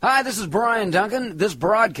Hi, this is Brian Duncan. This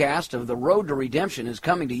broadcast of The Road to Redemption is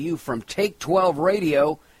coming to you from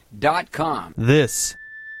Take12Radio.com. This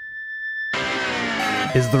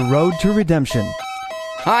is The Road to Redemption.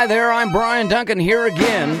 Hi there, I'm Brian Duncan here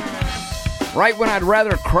again. Right when I'd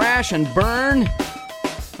rather crash and burn,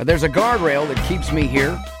 but there's a guardrail that keeps me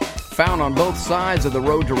here, found on both sides of The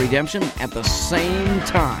Road to Redemption at the same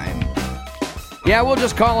time. Yeah, we'll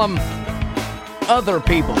just call them other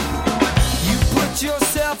people.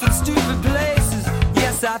 Yourself in stupid places.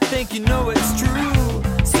 Yes, I think you know it's true.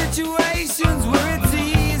 Situations where it's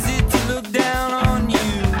easy to look down on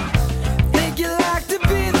you. Think you like to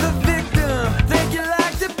be the victim. Think you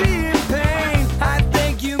like to be in pain. I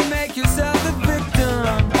think you make yourself the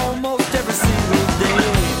victim almost every single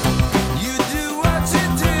day. You do what you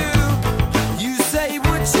do. You say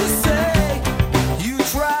what you say. You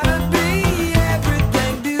try to be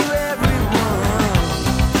everything to everyone.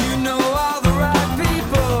 You know all the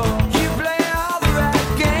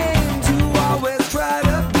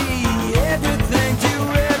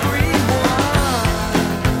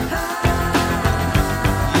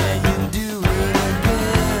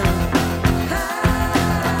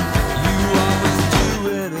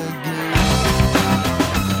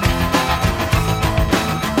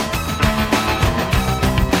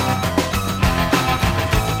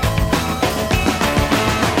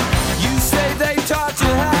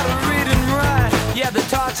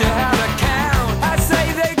taught you how to count. I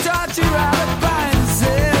say they taught you how to buy and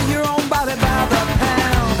sell your own body by the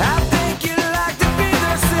pound. I think you like to be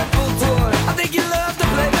their simple toy. I think you love to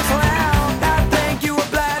play the clown. I think you are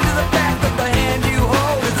blind to the fact that the hand you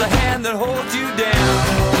hold is the hand that holds you down.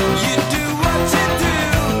 You do what you do.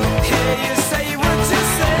 Yeah, you say what you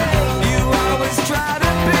say. You always try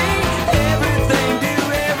to be everything to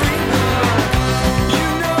everyone. You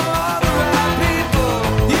know all the right people.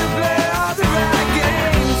 You play all the right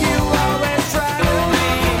games. You always try to be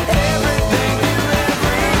everything to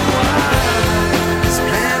everyone.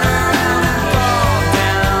 Spin around and fall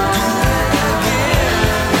down. Do it again.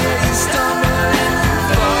 Yeah, you stumble and you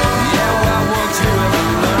fall. Yeah, why won't you ever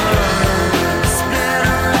learn? Spin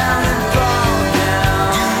around and fall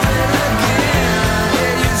down. Do it again.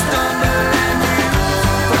 Yeah, you stumble and you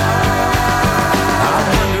fall. I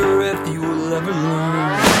wonder if you will ever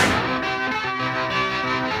learn.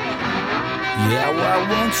 Yeah, why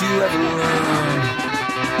won't you ever learn?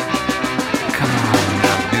 Come on,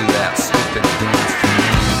 now do that stupid dance for me.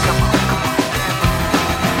 Come on,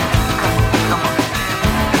 come on,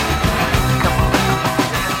 come on, come on,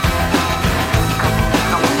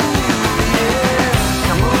 come on,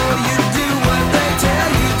 yeah. Oh, you do what they tell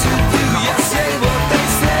you to do. You say what they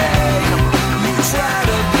say. You try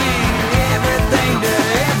to be everything to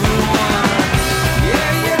everyone.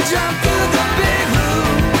 Yeah, you jump through the big hoop.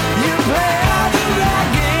 You play all the right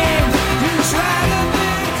games. You try to be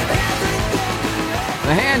everything.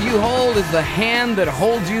 The hand you hold is the hand that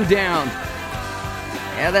holds you down.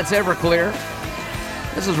 Yeah, that's Everclear.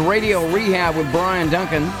 This is Radio Rehab with Brian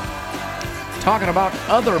Duncan, talking about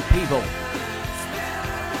other people.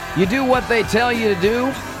 You do what they tell you to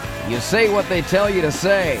do. You say what they tell you to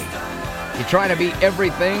say. You try to be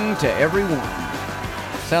everything to everyone.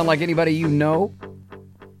 Sound like anybody you know?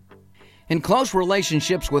 In close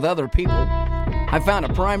relationships with other people, I found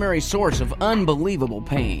a primary source of unbelievable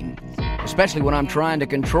pain, especially when I'm trying to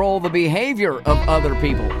control the behavior of other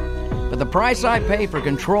people. But the price I pay for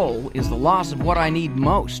control is the loss of what I need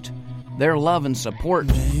most, their love and support.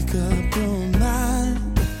 Make up your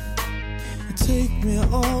mind, take me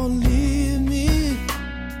or leave me.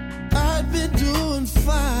 I'd be doing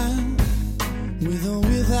fine with or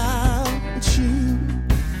without you.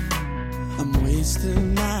 I'm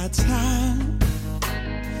wasting my time,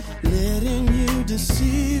 letting you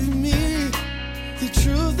deceive me. The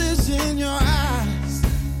truth is in your eyes,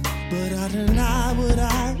 but I deny what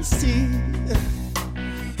I see.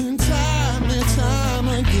 And time and time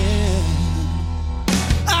again,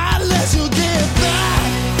 I let you get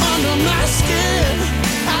back under my skin.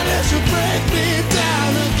 I let you break me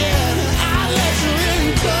down again. I let you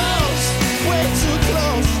in close, way too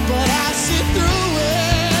close, but I see through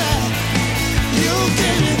it. You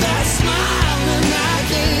gave me that smile and I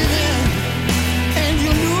gave in, and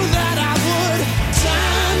you knew that I would.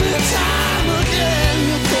 Time and time again,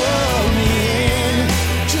 you pulled me in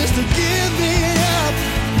just to give me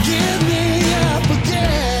up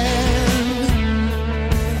again.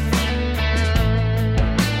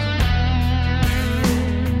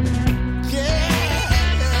 Yeah.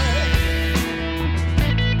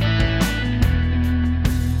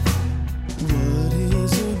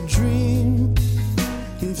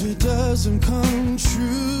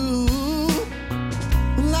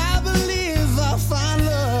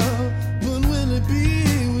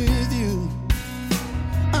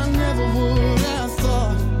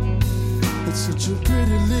 But your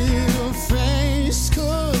pretty little face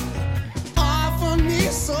could offer me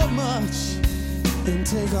so much and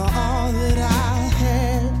take all that I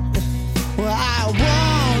had. Well, I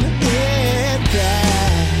want it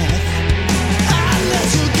back. I let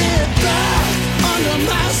you get back under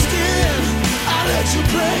my skin. I let you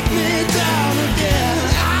break me down again.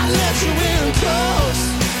 I let you in close,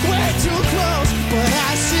 way too close, but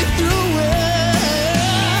I see through it.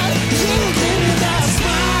 You gave me that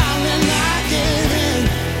smile and I gave in,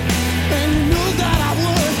 and you knew that I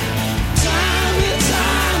would. Time and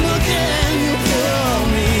time again, you pulled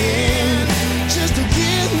me in just to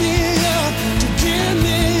give me up again.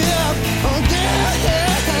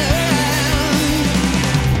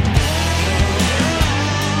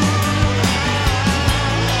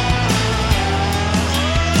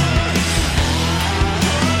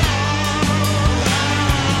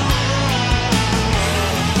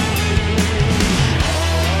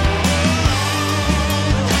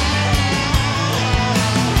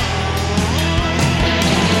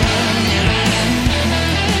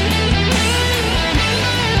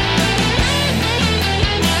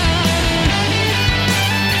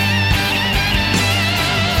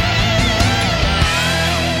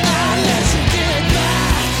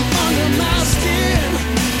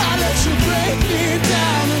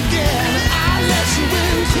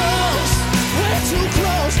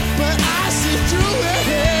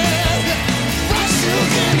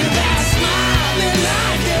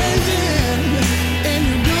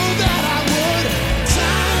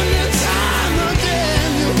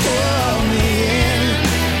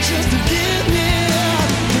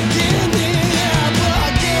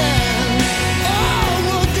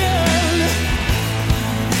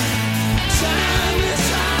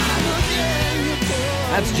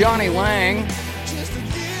 That's Johnny Lang.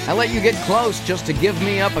 I let you get close just to give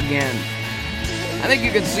me up again. I think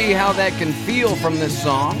you can see how that can feel from this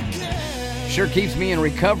song. Sure keeps me in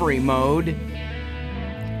recovery mode.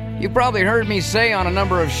 You've probably heard me say on a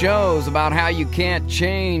number of shows about how you can't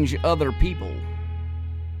change other people.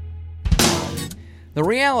 The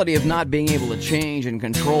reality of not being able to change and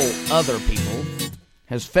control other people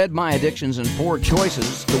has fed my addictions and poor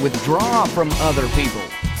choices to withdraw from other people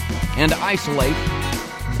and isolate,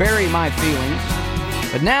 bury my feelings.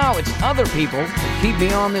 But now it's other people that keep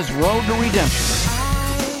me on this road to redemption.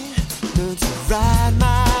 I learned to ride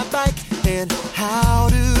my bike and how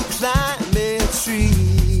to climb a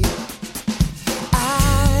tree.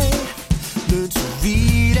 I learned to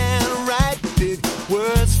read and write big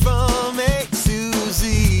words from A to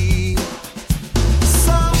Z.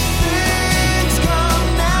 Some things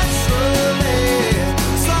come naturally,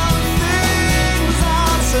 some things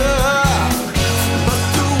are tough. But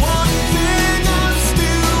the one thing I'm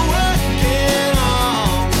still working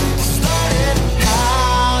on is learning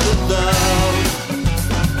how to love.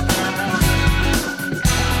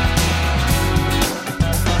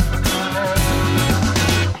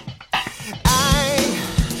 I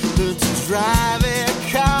learned to drive a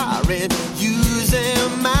car and use a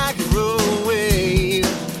microwave.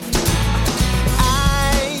 I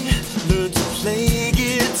learned to play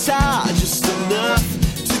guitar just enough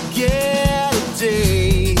to get a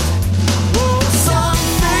date. Oh, some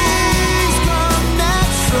things come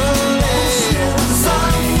naturally,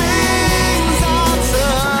 some things are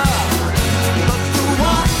tough. But the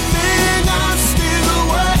one thing I'm still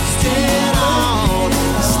working on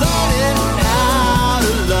is learning how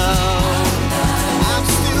to love. I'm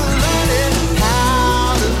still learning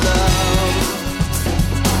how to love.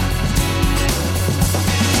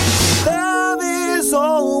 Love is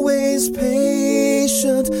always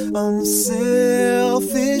patient,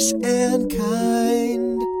 unselfish, and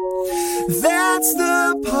kind. That's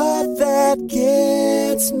the part that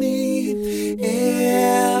gets me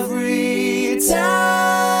every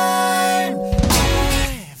time.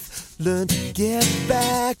 I've learned to get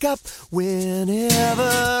back up whenever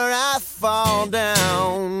I fall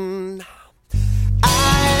down.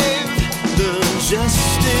 I've learned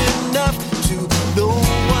just enough to know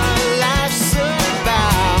what life's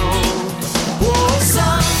about. Oh,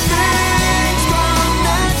 some things come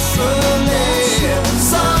naturally,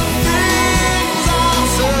 some things are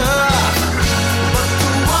tough. But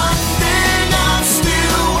the one thing I'm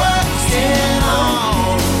still working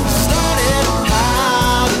on is learning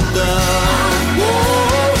how to love.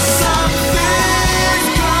 Oh, some things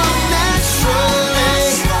come naturally,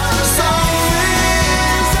 some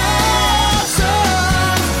things are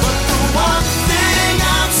tough. But the one thing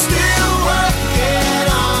I'm still working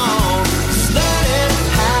on is learning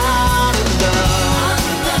how to love.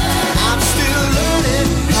 I'm still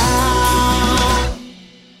learning how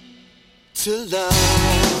to love.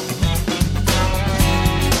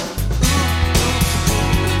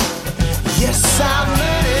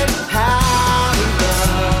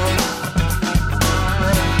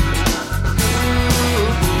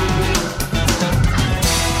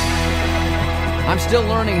 still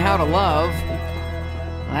learning how to love.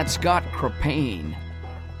 That's Scott Crepane.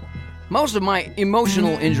 Most of my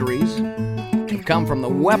emotional injuries have come from the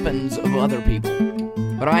weapons of other people.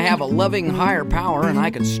 But I have a loving higher power, and I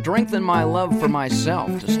can strengthen my love for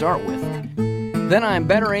myself to start with. Then I'm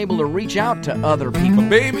better able to reach out to other people.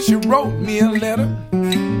 Baby, she wrote me a letter.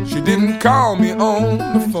 She didn't call me on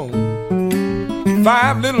the phone.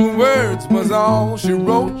 5 little words was all she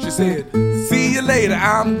wrote. She said, see you later,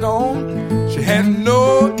 I'm gone. She had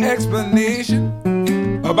no explanation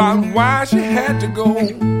about why she had to go.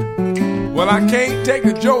 Well, I can't take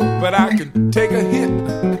a joke, but I can take a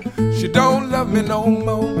hint. She don't love me no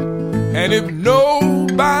more. And if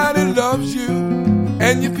nobody loves you,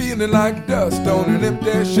 and you're feeling like dust on an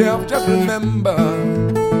empty shelf, just remember,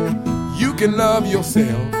 you can love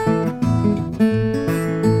yourself.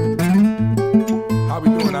 How we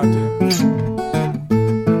doing out there?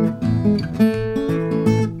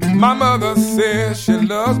 My mother says she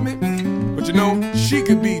loves me, but you know, she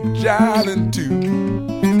could be jilin' too.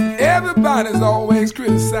 Everybody's always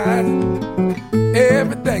criticizing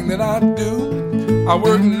everything that I do. I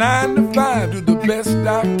work 9 to 5, do the best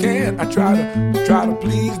I can. I try to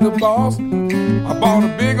please the boss. I bought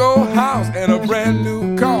a big old house and a brand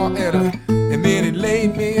new car, and then he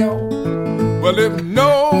laid me off. Well, if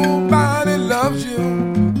nobody loves you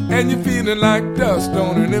and you're feeling like dust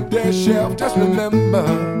on an empty shelf, just remember,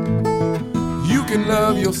 you can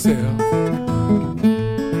love yourself.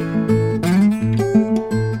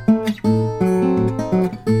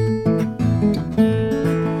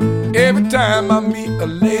 Every time I meet a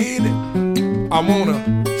lady, I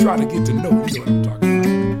wanna try to get to know you, what I'm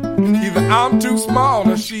talking about. Either I'm too small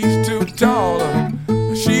or she's too tall,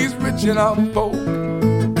 or she's rich and I'm poor.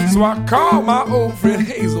 So I call my old friend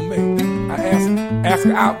Hazel May. I asked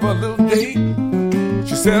her out for a little date.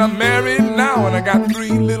 She said, I'm married now and I got 3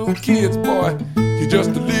 little kids. Boy, you're just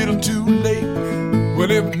a little too late.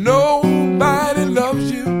 Well, if nobody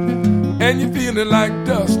loves you and you're feeling like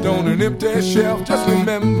dust on an empty shelf, just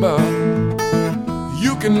remember,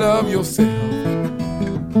 you can love yourself.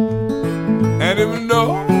 And if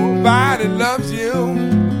nobody loves you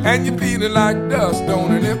and you're feeling like dust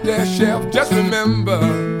on an empty shelf, just remember,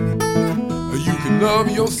 you can love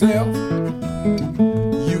yourself.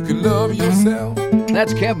 You can love yourself.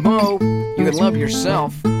 That's Kev Mo. You can love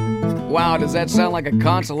yourself. Wow, does that sound like a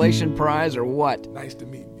consolation prize or what? Nice to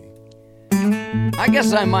meet me. I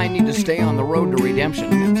guess I might need to stay on the road to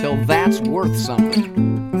redemption until that's worth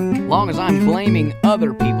something. Long as I'm blaming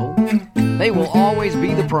other people, they will always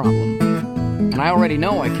be the problem. And I already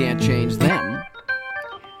know I can't change them.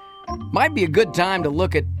 Might be a good time to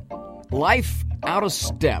look at life out of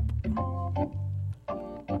step.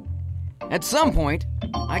 At some point,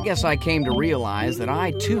 I guess I came to realize that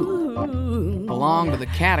I, too, belong to the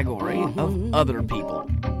category of other people.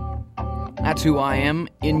 That's who I am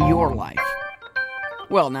in your life.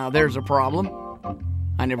 Well, now there's a problem.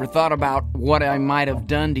 I never thought about what I might have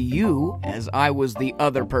done to you as I was the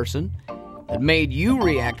other person that made you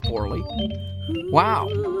react poorly. Wow,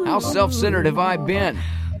 how self-centered have I been?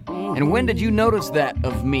 And when did you notice that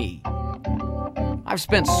of me? I've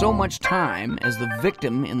spent so much time as the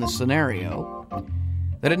victim in the scenario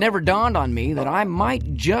that it never dawned on me that I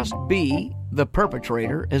might just be the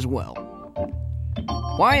perpetrator as well.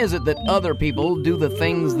 Why is it that other people do the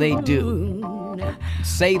things they do,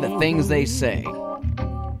 say the things they say?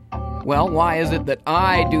 Well, why is it that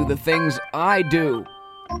I do the things I do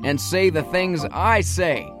and say the things I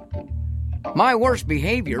say? My worst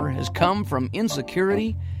behavior has come from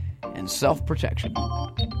insecurity and self-protection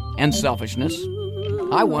and selfishness.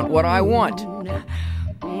 I want what I want.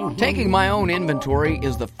 Taking my own inventory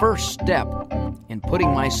is the first step in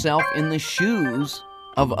putting myself in the shoes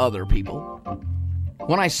of other people.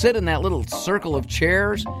 When I sit in that little circle of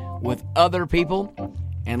chairs with other people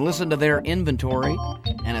and listen to their inventory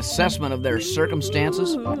and assessment of their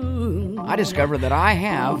circumstances, I discover that I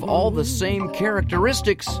have all the same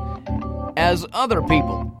characteristics as other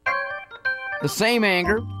people. The same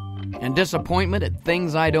anger and disappointment at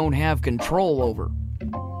things I don't have control over.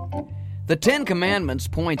 The 10 Commandments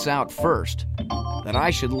points out first that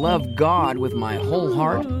I should love God with my whole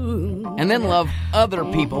heart and then love other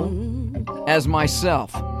people as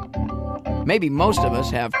myself. Maybe most of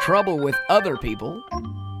us have trouble with other people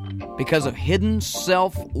because of hidden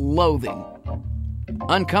self-loathing.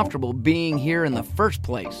 Uncomfortable being here in the first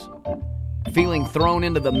place. Feeling thrown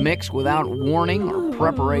into the mix without warning or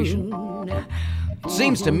preparation. It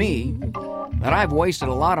seems to me that I've wasted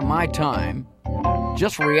a lot of my time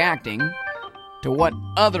just reacting to what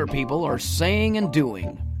other people are saying and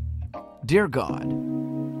doing. Dear God,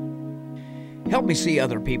 Help me see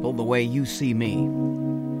other people the way you see me,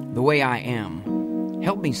 the way I am.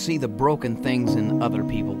 Help me see the broken things in other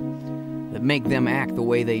people that make them act the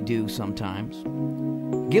way they do sometimes.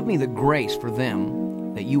 Give me the grace for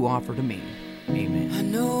them that you offer to me. Amen. I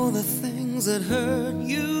know the things that hurt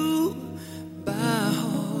you by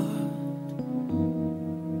heart.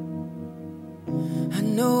 I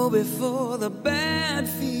know before the bad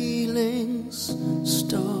feelings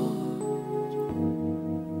start.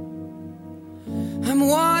 I'm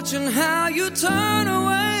watching how you turn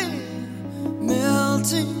away,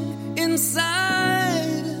 melting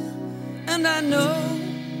inside. And I know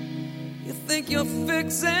you think you're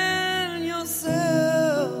fixing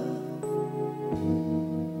yourself.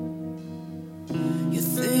 You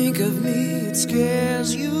think of me, it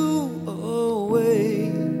scares you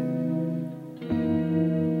away.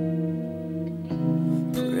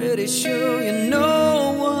 Pretty sure you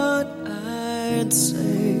know what I'd say.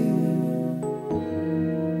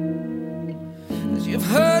 'Cause you've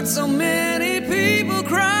heard so many people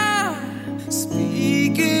cry,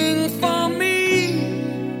 speaking for me.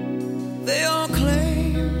 They all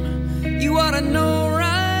claim you ought to know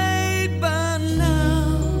right by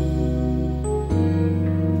now.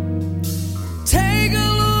 Take a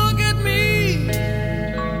look at me.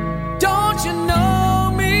 Don't you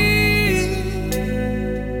know me?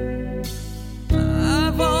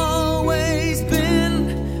 I've always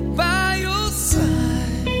been by your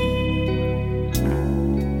side.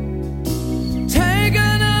 Take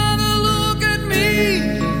another look at me.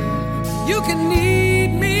 You can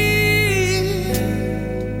need me.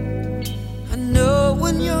 I know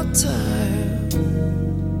when you're tired,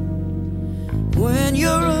 when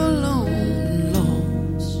you're alone and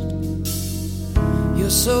lost,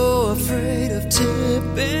 you're so afraid of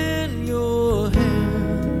tipping your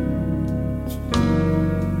hand,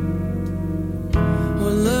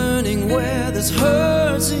 or learning where this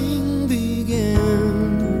hurting began.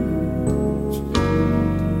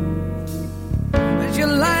 But you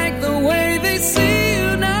like the way they see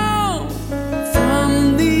you now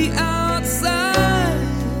from the outside,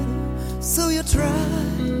 so you try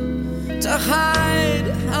to hide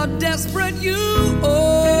how desperate you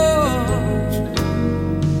are.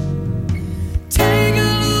 Take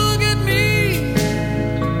a look at me.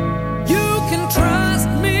 You can trust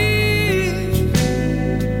me.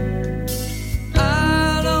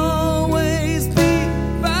 I'll always be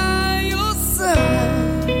by your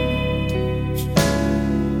side.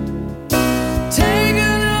 Take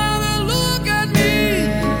another look at me.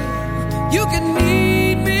 You can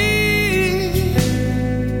need me.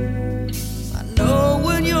 I know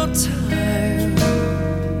when you're tired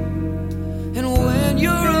and when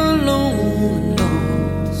you're alone and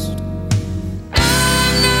lost.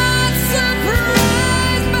 I'm not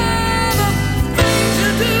surprised by the things you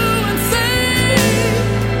do and say.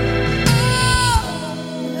 Oh,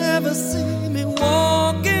 never see me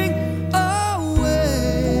walking away.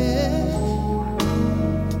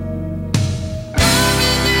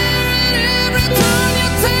 Every time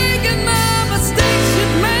you're taking my mistakes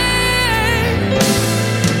you've made,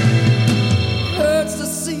 hurts to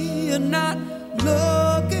see you not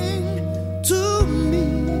looking to me.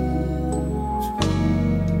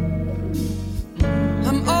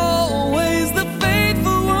 I'm always the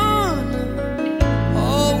faithful one,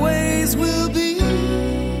 always will be.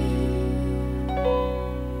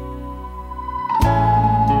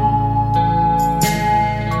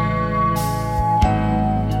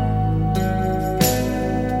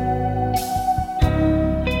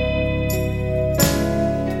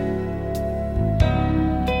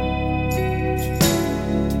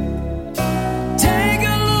 Take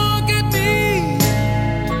a look at me.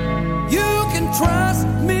 You can trust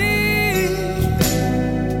me.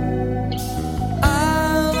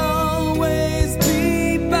 I'll always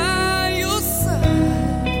be by your side.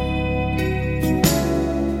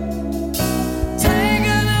 Take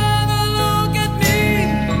another look at me.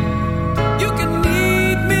 You can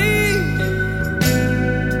need me.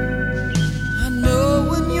 I know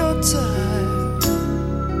when you're tired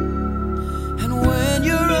and when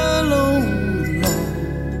you're alone and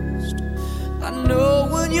lost. I know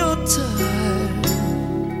when you're tired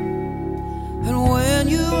and when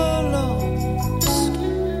you are lost.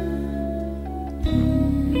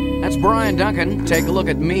 That's Brian Duncan. Take a look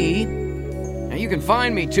at me. Now you can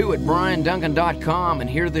find me too at brianduncan.com and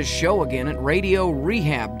hear this show again at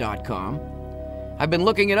radiorehab.com. I've been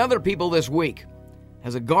looking at other people this week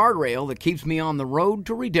as a guardrail that keeps me on the road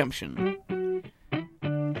to redemption.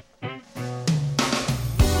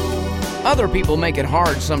 Other people make it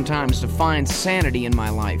hard sometimes to find sanity in my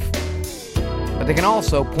life, but they can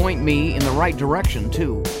also point me in the right direction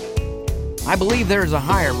too. I believe there is a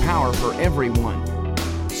higher power for everyone,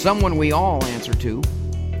 someone we all answer to,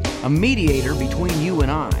 a mediator between you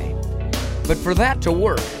and I. But for that to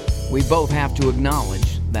work, we both have to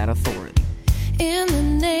acknowledge that authority. In the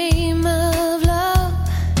name of love,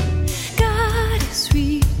 God is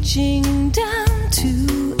reaching down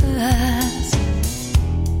to us.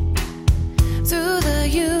 Through the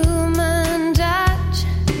human touch,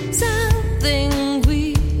 something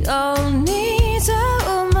we all need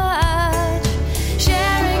so much.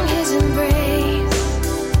 Sharing his embrace,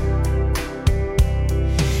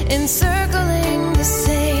 encircling the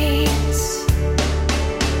saints.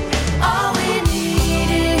 All we need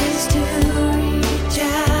is to reach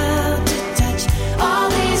out to touch all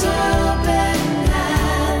these open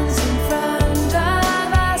hands in front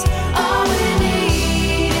of us. All we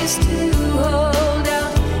need is to hold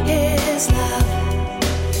out his love,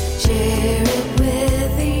 share it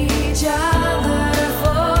with each other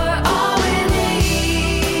for all we need.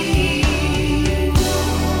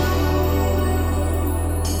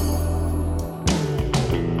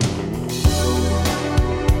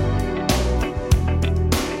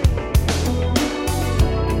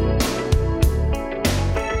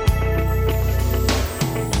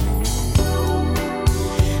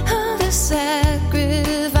 The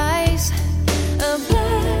sacrifice of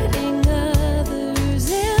letting others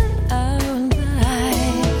in our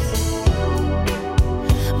lives.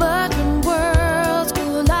 But when worlds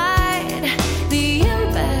collide, the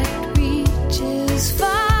impact reaches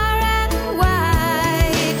far and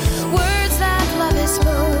wide. Words that love is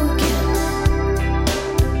spoken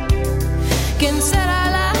can set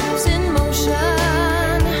our lives in motion.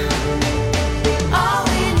 All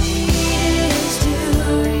we need is to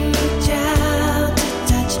reach out to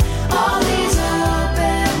touch all these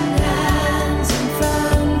open hands in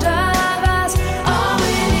front of us. All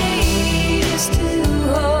we need is to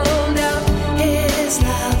hold out his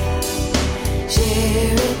love,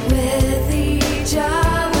 share it with each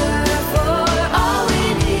other. For all we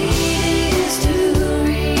need is to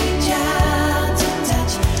reach out to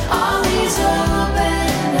touch all these open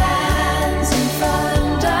hands in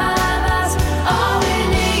front of us. All we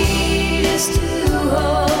need is to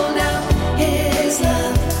hold out his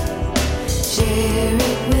love, share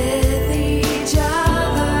it with each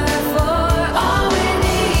other. For all we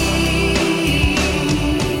need.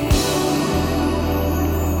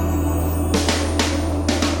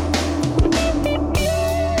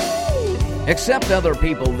 Accept other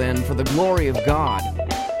people then for the glory of God,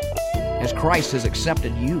 as Christ has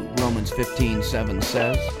accepted you, Romans 15:7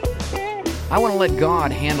 says. I want to let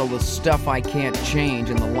God handle the stuff I can't change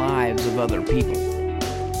in the lives of other people,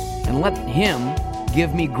 and let Him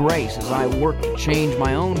give me grace as I work to change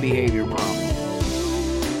my own behavior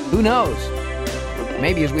problems. Who knows?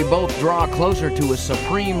 Maybe as we both draw closer to a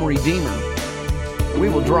supreme Redeemer, we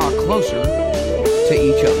will draw closer to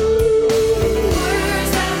each other.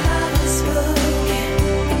 Words that love is spoken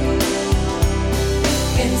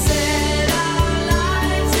can set our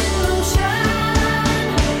lives in motion.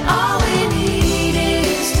 All we need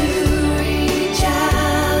is to reach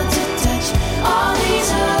out to touch all these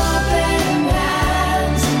open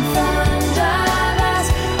hands in front of us.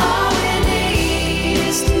 All we need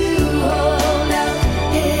is to hold out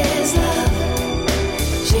his love,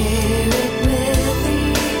 share it with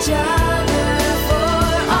each other. For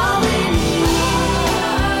all we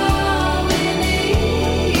need,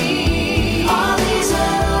 all these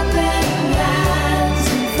open hands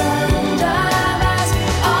in front of us.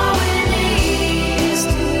 All we need is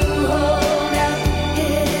to hold out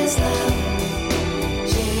his love,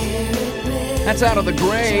 share it with. That's Out of the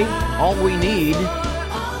Gray. All we need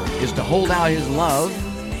is to hold out His love,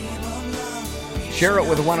 share it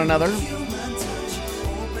with one another.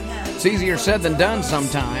 It's easier said than done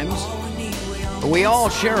sometimes, but we all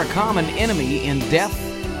share a common enemy in death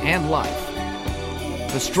and life,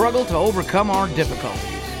 the struggle to overcome our difficulties,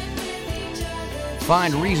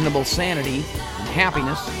 find reasonable sanity and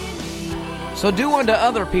happiness. So do unto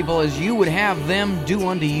other people as you would have them do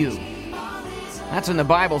unto you. That's in the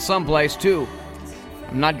Bible someplace too.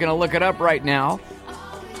 I'm not going to look it up right now.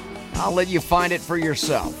 I'll let you find it for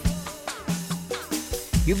yourself.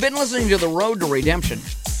 You've been listening to The Road to Redemption.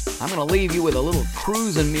 I'm going to leave you with a little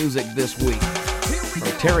cruising music this week from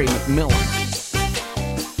Terry McMillan.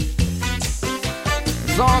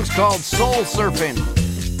 The song's called Soul Surfing.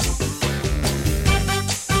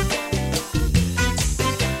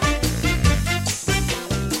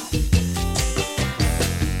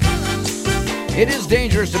 It is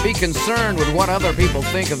dangerous to be concerned with what other people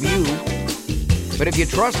think of you, but if you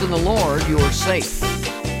trust in the Lord, you are safe.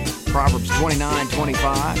 Proverbs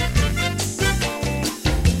 29:25.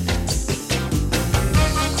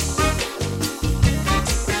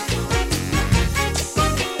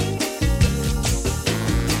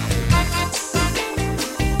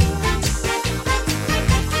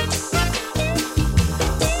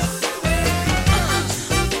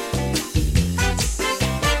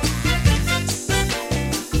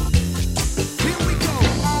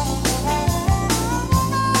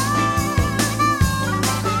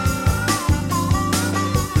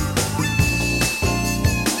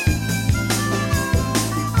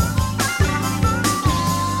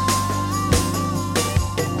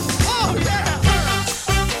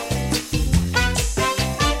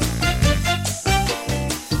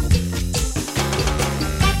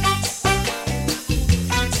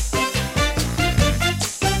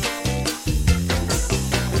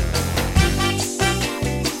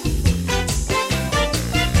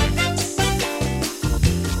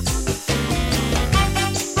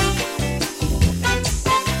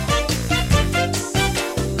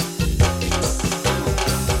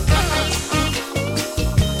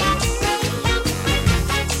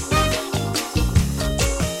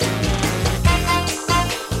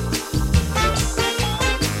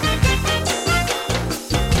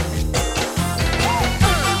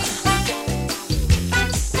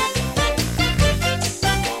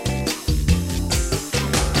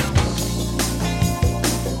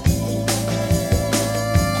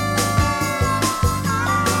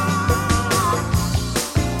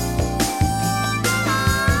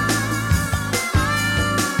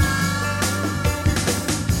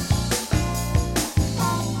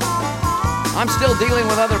 I'm still dealing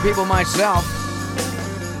with other people myself.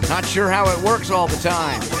 Not sure how it works all the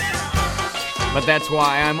time. But that's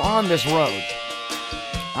why I'm on this road.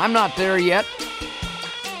 I'm not there yet.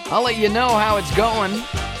 I'll let you know how it's going.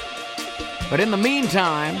 But in the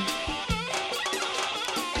meantime,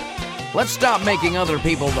 let's stop making other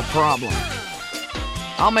people the problem.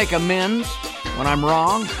 I'll make amends when I'm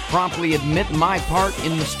wrong, promptly admit my part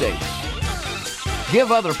in mistakes. Give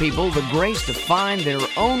other people the grace to find their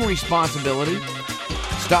own responsibility.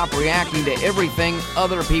 Stop reacting to everything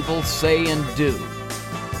other people say and do.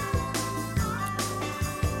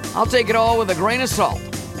 I'll take it all with a grain of salt.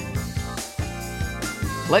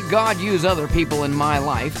 Let God use other people in my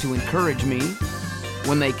life to encourage me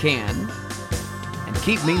when they can and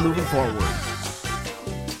keep me moving forward.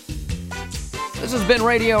 This has been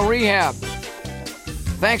Radio Rehab.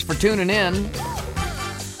 Thanks for tuning in.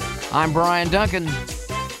 I'm Brian Duncan.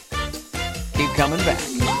 Keep coming back.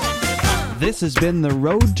 This has been The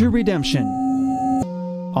Road to Redemption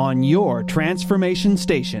on your transformation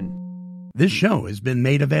station. This show has been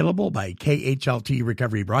made available by KHLT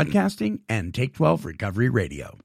Recovery Broadcasting and Take 12 Recovery Radio.